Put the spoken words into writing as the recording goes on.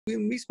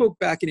when we spoke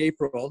back in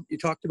April, you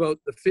talked about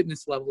the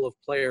fitness level of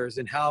players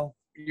and how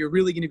you're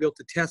really going to be able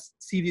to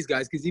see these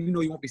guys, because even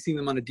though you won't be seeing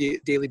them on a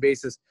daily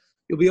basis,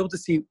 you'll be able to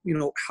see,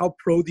 how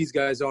pro these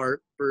guys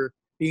are for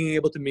being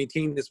able to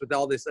maintain this with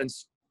all this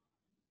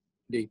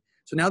uncertainty.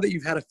 So now that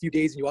you've had a few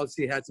days and you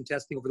obviously had some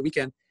testing over the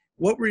weekend,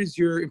 what was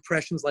your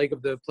impressions like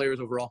of the players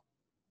overall?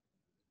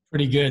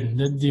 Pretty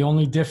good. The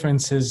only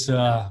difference is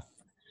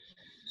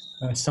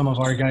some of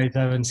our guys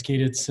haven't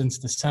skated since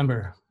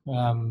December,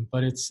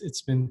 but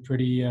it's been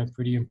pretty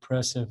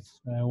impressive.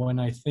 When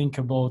I think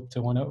about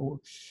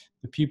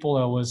the people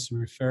I was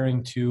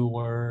referring to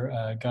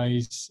were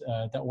guys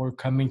that were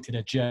coming to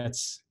the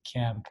Jets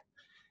camp,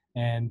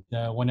 and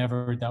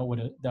whenever that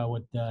would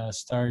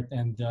start,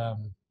 and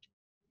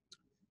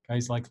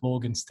guys like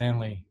Logan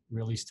Stanley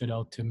really stood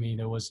out to me.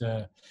 There was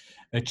a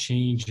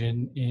change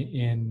in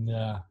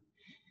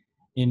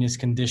his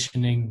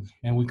conditioning,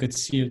 and we could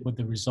see it with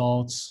the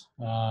results.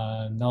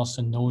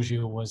 Nelson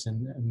Nogio was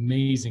in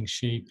amazing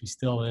shape. He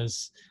still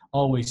is,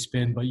 always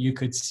been, but you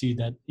could see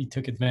that he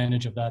took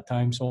advantage of that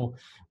time. So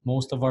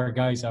most of our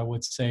guys, I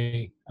would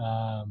say,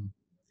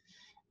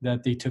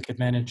 that they took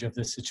advantage of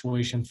the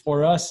situation.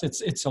 For us,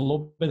 it's a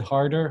little bit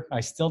harder. I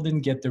still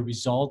didn't get the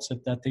results.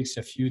 That takes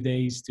a few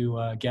days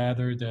to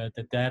gather the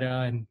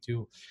data and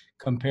to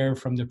compare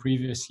from the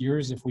previous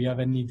years if we have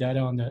any data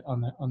on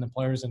the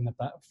players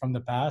from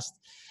the past.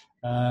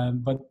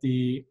 But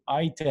the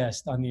eye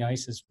test on the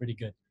ice is pretty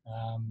good.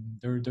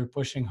 They're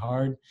pushing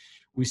hard.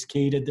 We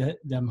skated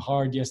them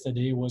hard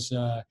yesterday. It was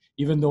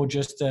even though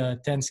just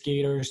 10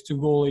 skaters, 2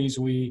 goalies,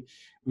 we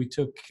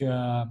took.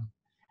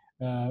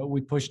 We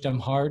pushed them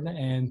hard,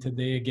 and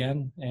today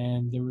again,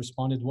 and they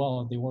responded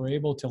well. They were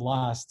able to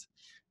last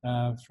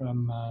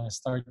from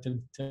start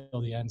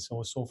till the end.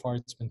 So far,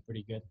 it's been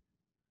pretty good.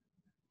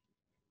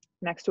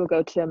 Next, we'll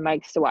go to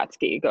Mike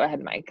Sawatsky. Go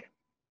ahead, Mike.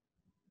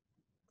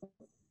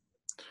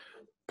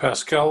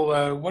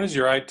 Pascal, what does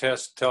your eye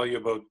test tell you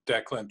about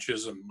Declan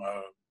Chisholm?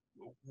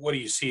 What do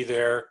you see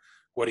there?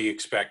 What are you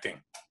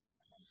expecting?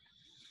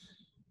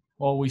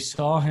 Well, we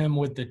saw him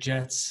with the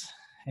Jets,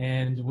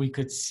 and we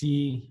could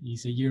see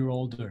he's a year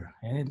older,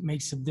 and it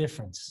makes a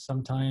difference.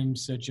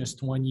 Sometimes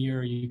just 1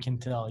 year, you can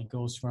tell he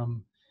goes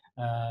from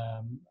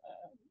a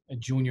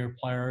junior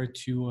player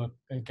to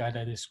a guy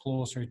that is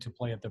closer to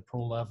play at the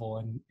pro level.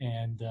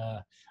 And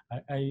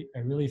I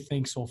really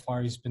think so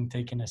far he's been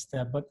taking a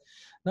step, but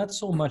not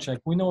so much.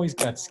 Like, we know he's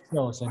got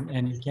skills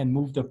and he can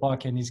move the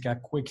puck, and he's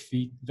got quick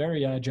feet,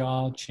 very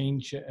agile,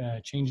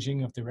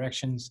 changing of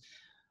directions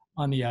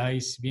on the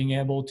ice, being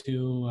able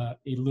to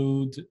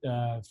elude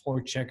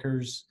four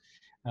checkers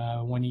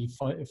when he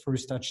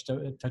first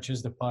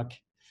touches the puck.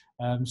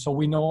 So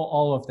we know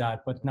all of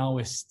that, but now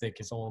his stick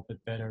is a little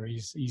bit better.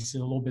 He's a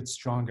little bit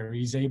stronger.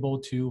 He's able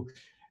to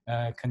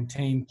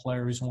contain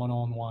players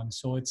one-on-one.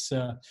 So it's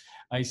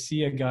I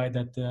see a guy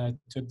that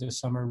took the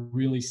summer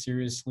really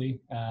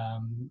seriously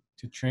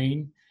to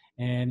train,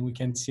 and we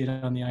can see it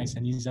on the ice.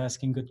 And he's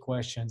asking good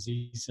questions.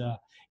 He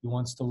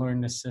wants to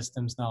learn the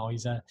systems now.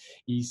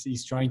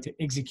 He's trying to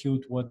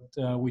execute what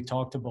we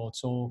talked about.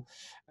 So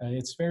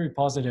it's very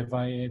positive.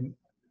 I am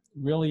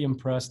really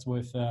impressed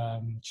with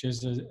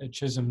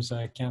Chisholm's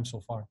camp so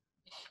far.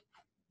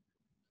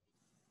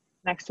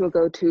 Next, we'll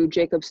go to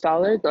Jacob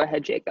Stoller. Go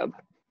ahead, Jacob.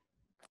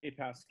 Hey,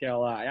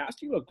 Pascal. I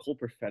asked you about Cole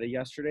Perfetti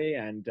yesterday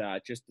and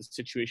just the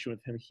situation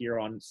with him here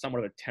on somewhat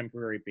of a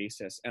temporary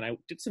basis. And I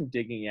did some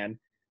digging in.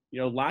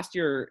 Last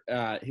year,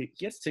 he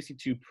had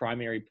 62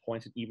 primary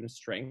points at even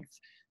strength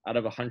out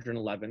of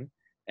 111.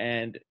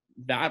 And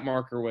that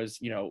marker was,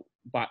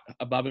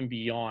 above and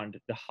beyond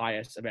the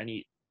highest of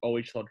any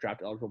OHL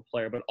draft eligible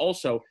player. But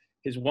also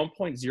his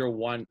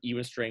 1.01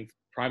 even strength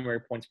primary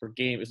points per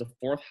game is the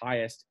fourth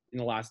highest in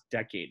the last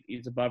decade.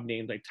 He's above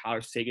names like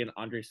Tyler Seguin,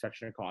 Andrei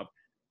Svechnikov.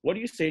 What do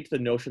you say to the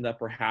notion that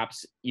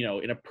perhaps,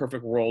 in a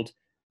perfect world,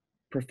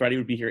 Perfetti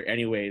would be here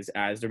anyways,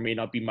 as there may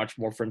not be much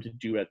more for him to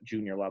do at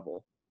junior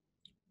level?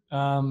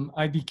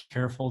 I'd be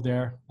careful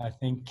there. I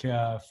think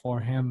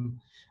for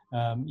him,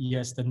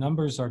 yes, the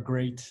numbers are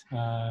great,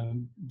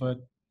 but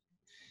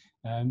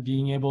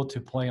being able to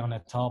play on a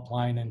top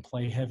line and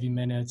play heavy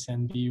minutes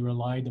and be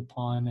relied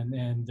upon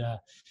and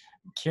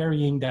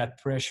carrying that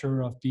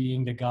pressure of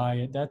being the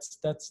guy,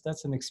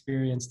 that's an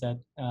experience that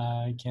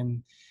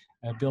can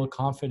build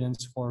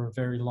confidence for a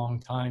very long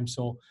time.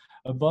 So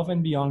above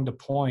and beyond the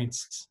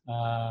points,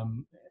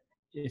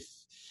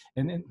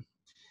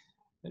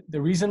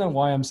 the reason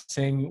why I'm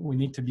saying we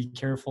need to be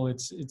careful,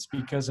 it's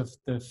because of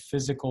the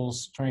physical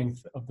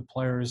strength of the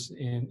players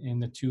in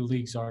the two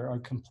leagues are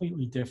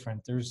completely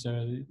different.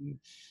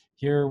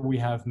 Here we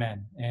have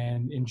men,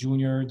 and in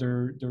junior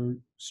they're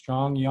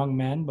strong young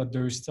men, but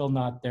they're still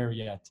not there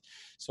yet.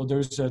 So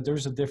there's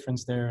a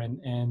difference there,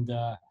 and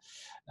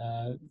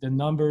the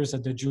numbers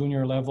at the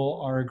junior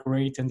level are a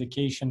great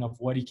indication of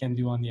what he can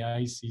do on the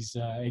ice. He's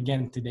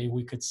again today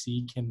we could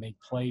see he can make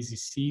plays. He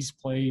sees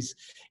plays.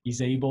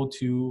 He's able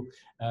to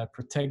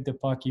protect the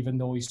puck even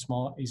though he's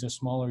small. He's a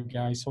smaller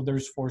guy. So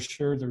there's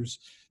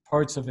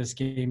parts of his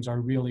games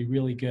are really,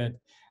 really good.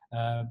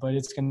 but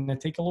it's going to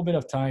take a little bit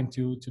of time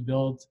to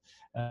build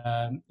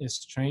his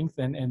strength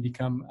and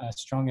become as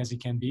strong as he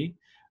can be.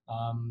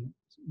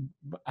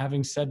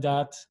 Having said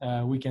that,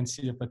 we can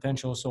see the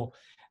potential. So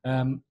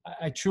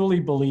I truly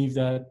believe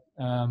that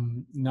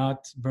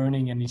not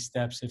burning any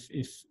steps.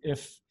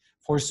 If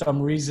for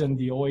some reason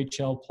the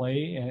OHL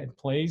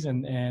plays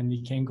and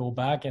he can go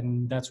back,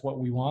 and that's what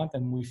we want,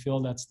 and we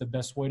feel that's the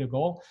best way to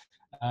go,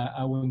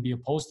 I wouldn't be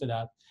opposed to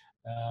that.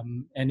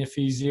 And if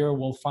he's here,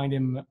 we'll find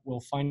him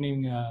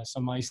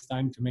some ice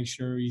time to make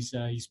sure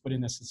he's put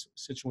in a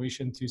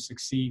situation to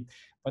succeed,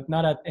 but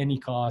not at any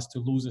cost to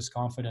lose his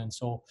confidence.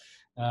 So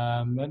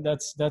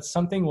that's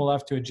something we'll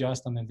have to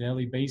adjust on a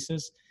daily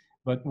basis.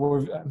 But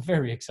we're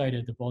very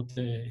excited about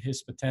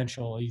his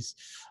potential. I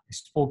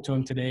spoke to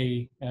him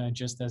today,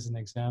 just as an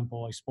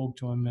example. I spoke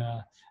to him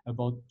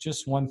about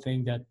just one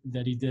thing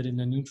that he did in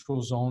the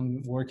neutral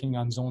zone, working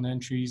on zone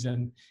entries,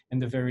 and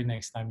the very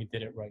next time he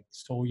did it right.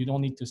 So you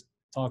don't need to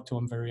talk to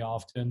him very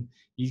often.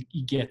 He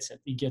gets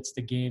it. He gets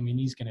the game, and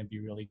he's going to be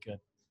really good.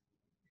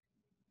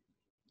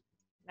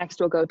 Next,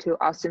 we'll go to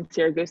Austin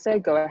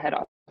Siragusa. Go ahead,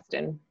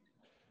 Austin.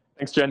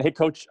 Thanks, Jen. Hey,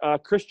 Coach.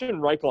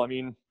 Christian Reichel, I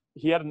mean,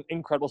 he had an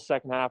incredible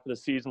second half of the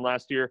season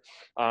last year.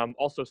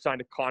 Also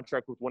signed a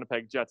contract with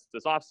Winnipeg Jets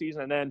this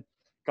offseason, and then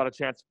got a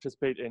chance to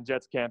participate in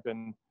Jets camp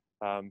and,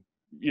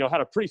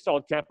 had a pretty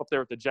solid camp up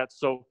there with the Jets.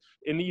 So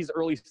in these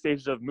early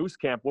stages of Moose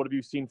camp, what have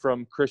you seen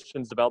from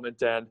Christian's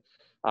development, and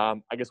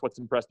I guess what's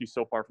impressed you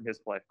so far from his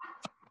play?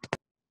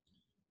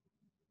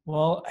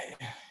 Well,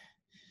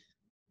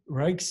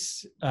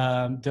 Reichs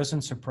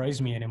doesn't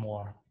surprise me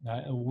anymore.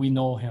 We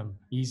know him.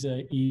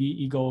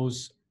 He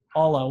goes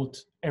all out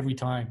every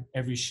time,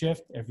 every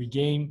shift, every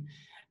game,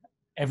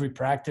 every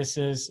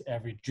practices,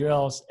 every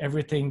drills,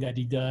 everything that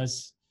he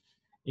does,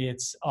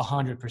 it's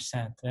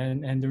 100%,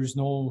 and there's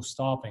no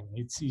stopping.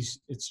 It's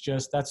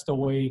just, that's the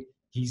way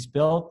he's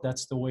built,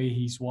 that's the way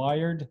he's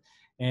wired,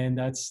 and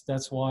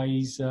that's why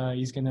he's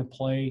going to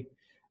play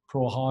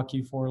pro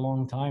hockey for a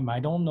long time.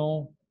 I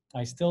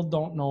still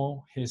don't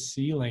know his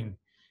ceiling,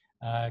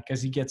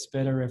 because he gets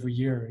better every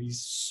year. He's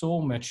so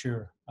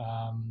mature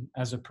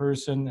as a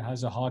person,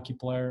 as a hockey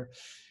player.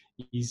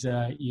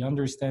 He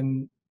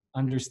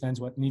understands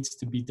what needs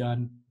to be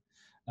done.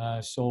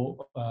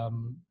 So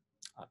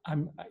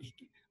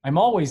I'm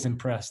always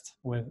impressed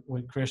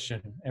with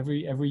Christian.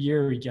 Every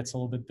year he gets a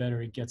little bit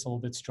better. He gets a little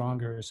bit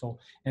stronger. So,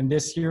 and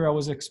this year I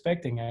was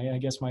expecting. I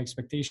guess my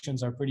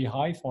expectations are pretty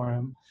high for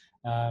him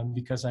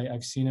because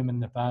I've seen him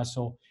in the past.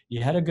 So he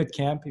had a good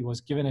camp. He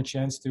was given a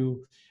chance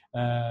to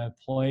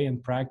play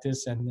and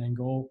practice and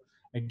go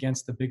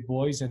against the big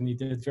boys, and he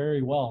did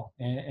very well.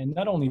 And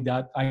not only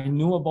that, I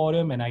knew about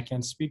him, and I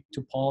can speak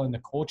to Paul and the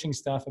coaching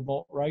staff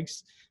about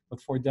Reichs,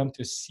 but for them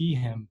to see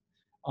him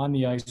on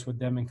the ice with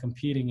them and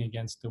competing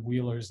against the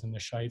Wheelers and the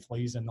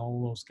Scheifele's and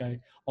all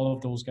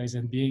of those guys,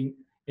 and being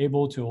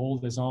able to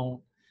hold his own,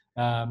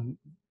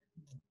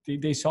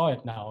 they saw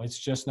it now. It's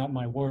just not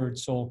my word.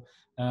 So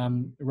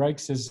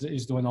Reichs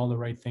is doing all the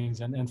right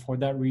things, and for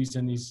that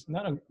reason, he's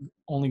not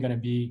only going to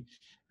be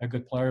a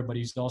good player, but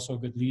he's also a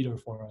good leader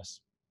for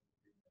us.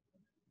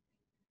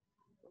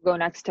 We'll go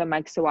next to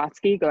Mike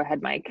Sawatsky. Go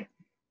ahead, Mike.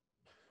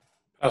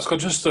 Pascal,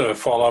 just to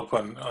follow up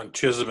on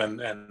Chisholm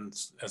and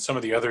some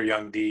of the other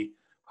young D,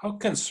 how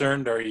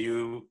concerned are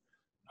you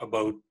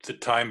about the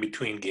time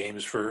between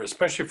games,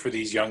 especially for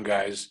these young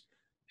guys,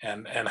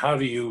 and how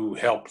do you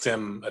help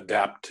them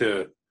adapt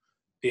to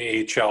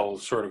the AHL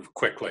sort of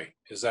quickly?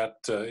 Is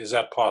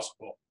that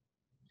possible?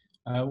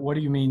 What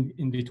do you mean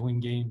in between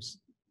games?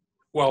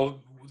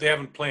 Well, they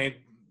haven't played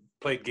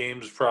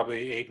games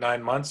probably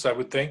 8-9 months, I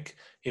would think,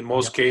 in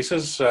most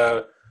cases.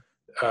 How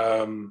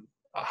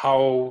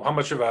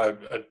much of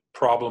a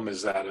problem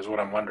is that, is what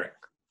I'm wondering.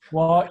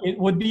 Well, it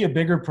would be a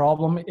bigger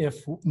problem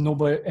if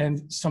nobody,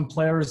 and some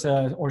players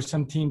or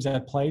some teams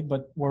that played,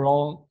 but we're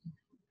all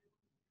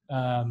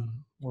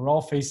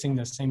facing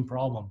the same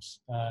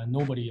problems.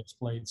 Nobody has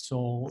played,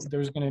 so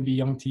there's going to be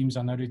young teams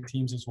on other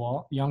teams as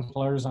well, young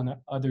players on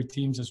other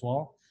teams as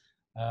well.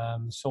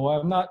 So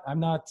I'm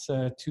not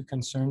too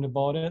concerned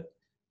about it.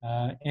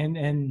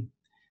 And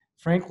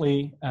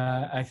frankly,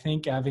 I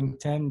think having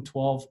 10,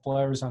 12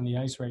 players on the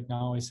ice right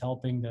now is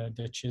helping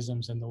the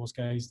Chisholms and those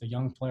guys, the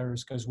young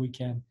players, because we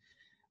can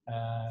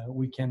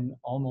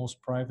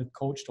almost private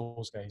coach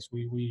those guys.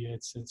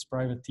 It's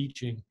private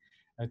teaching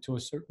to a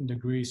certain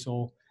degree.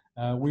 So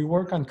we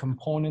work on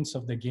components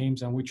of the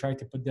games, and we try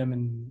to put them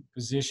in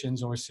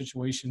positions or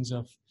situations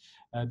of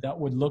that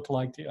would look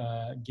like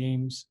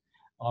games.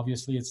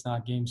 Obviously, it's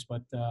not games,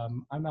 but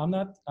I'm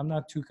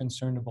not too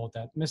concerned about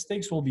that.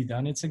 Mistakes will be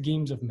done. It's a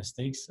games of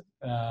mistakes,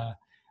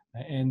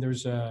 and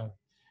there's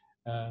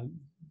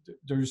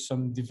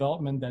some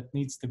development that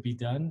needs to be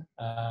done.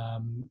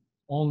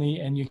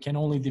 And you can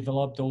only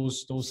develop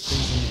those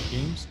things in the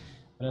games.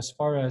 But as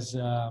far as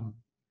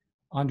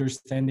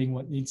understanding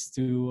what needs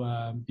to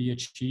be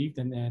achieved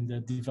and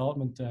the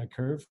development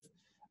curve,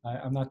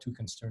 I'm not too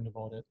concerned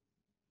about it.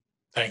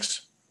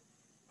 Thanks.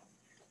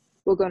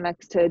 We'll go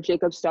next to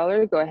Jacob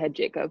Stoller. Go ahead,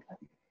 Jacob.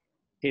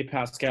 Hey,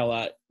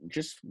 Pascal,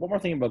 just one more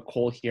thing about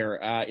Cole here.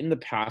 In the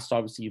past,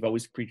 obviously, you've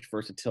always preached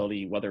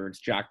versatility, whether it's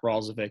Jack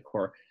Ralzovic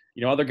or,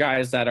 other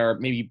guys that are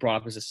maybe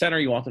brought up as a center,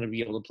 you want them to be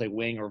able to play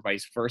wing or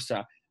vice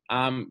versa.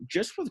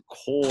 Just with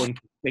Cole in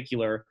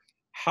particular,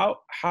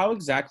 how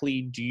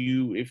exactly do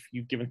you, if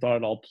you've given thought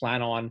at all,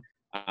 plan on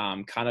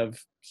kind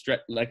of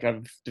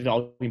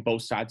developing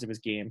both sides of his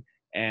game?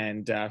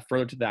 And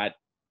further to that,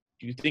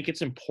 do you think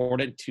it's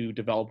important to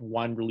develop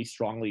one really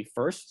strongly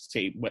first,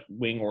 say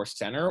wing or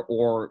center,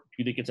 or do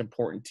you think it's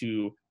important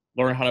to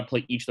learn how to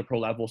play each the pro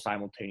level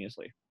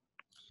simultaneously?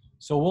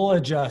 So we'll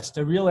adjust.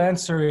 The real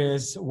answer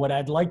is what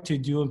I'd like to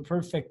do in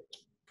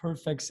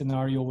perfect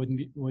scenario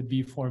would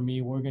be for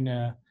me. We're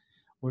gonna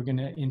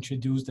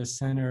introduce the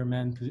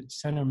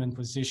centerman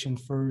position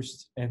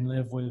first and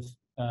live with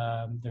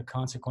the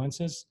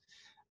consequences.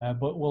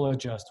 But we'll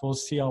adjust. We'll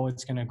see how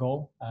it's gonna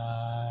go.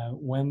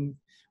 When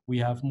we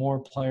have more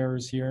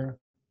players here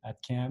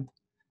at camp,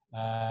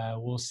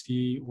 we'll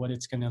see what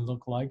it's going to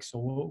look like. So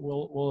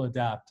we'll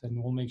adapt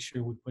and we'll make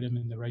sure we put him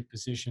in the right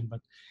position.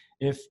 But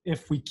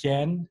if we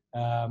can,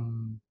 I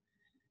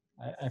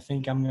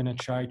think I'm going to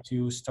try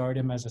to start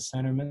him as a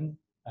centerman,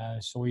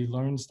 so he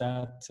learns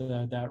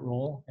that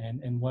role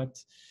and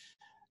what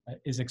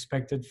is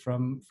expected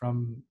from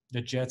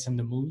the Jets and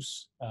the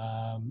Moose,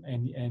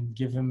 and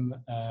give him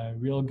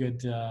real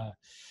good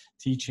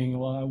teaching.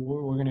 Well,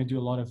 we're going to do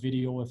a lot of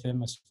video with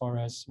him as far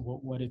as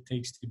what it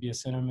takes to be a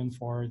centerman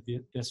for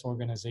this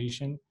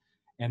organization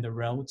and the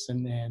routes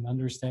and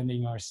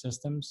understanding our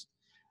systems,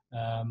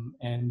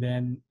 and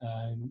then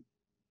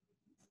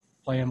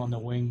play him on the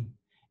wing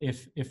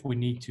if we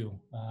need to.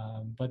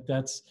 But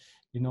that's,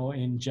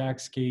 in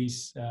Jack's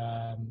case,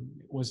 it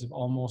was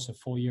almost a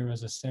full year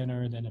as a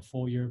center, then a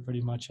full year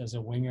pretty much as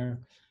a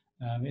winger.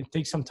 It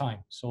takes some time.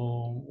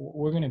 So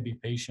we're going to be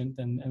patient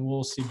and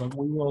we'll see, but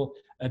we will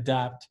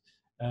adapt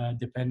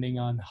depending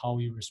on how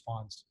he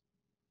responds.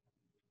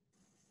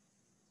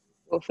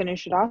 We'll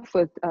finish it off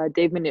with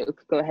Dave Manouk.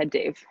 Go ahead,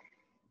 Dave.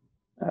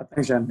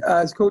 Thanks, Jen.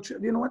 As coach,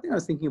 one thing I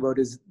was thinking about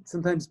is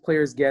sometimes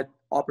players get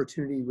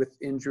opportunity with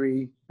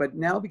injury, but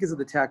now because of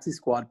the taxi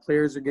squad,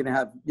 players are going to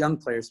have, young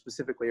players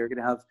specifically, are going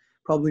to have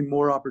probably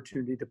more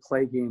opportunity to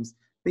play games.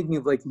 Thinking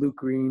of like Luke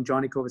Green,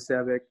 Johnny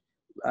Kovacevic,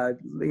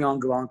 Leon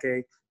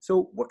Galanke.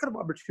 So what kind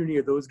of opportunity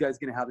are those guys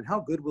going to have, and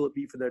how good will it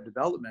be for their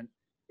development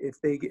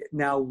if they get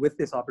now with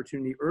this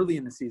opportunity early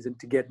in the season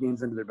to get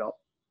games under their belt?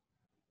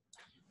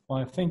 Well,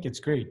 I think it's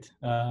great.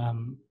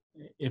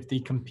 If they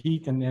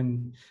compete, and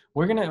then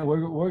we're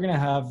gonna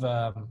have.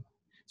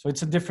 So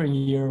it's a different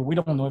year. We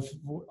don't know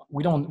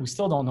we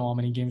still don't know how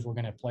many games we're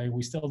gonna play.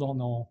 We still don't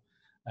know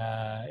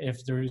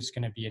if there's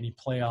gonna be any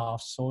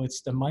playoffs. So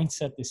it's the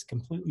mindset is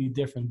completely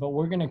different. But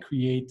we're gonna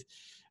create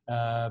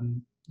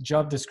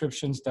job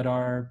descriptions that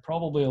are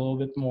probably a little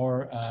bit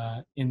more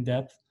in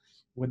depth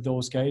with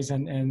those guys,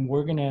 and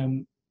we're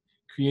gonna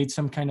create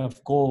some kind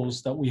of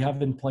goals that we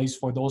have in place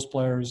for those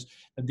players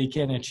that they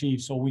can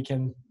achieve, so we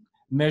can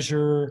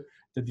measure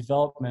the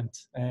development.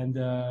 And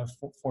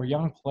for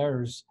young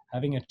players,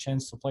 having a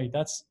chance to play,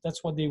 that's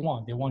what they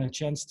want. They want a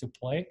chance to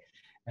play,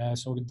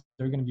 so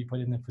they're going to be put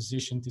in a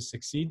position to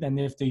succeed. And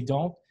if they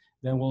don't,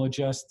 then we'll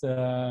adjust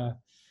the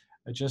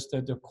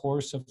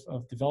course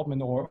of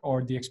development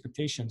or the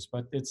expectations.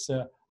 But it's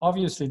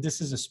obviously this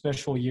is a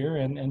special year,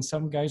 and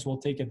some guys will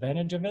take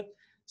advantage of it,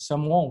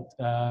 some won't.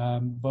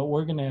 But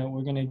we're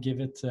gonna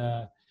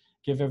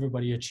give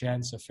everybody a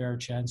fair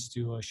chance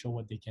to show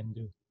what they can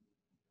do.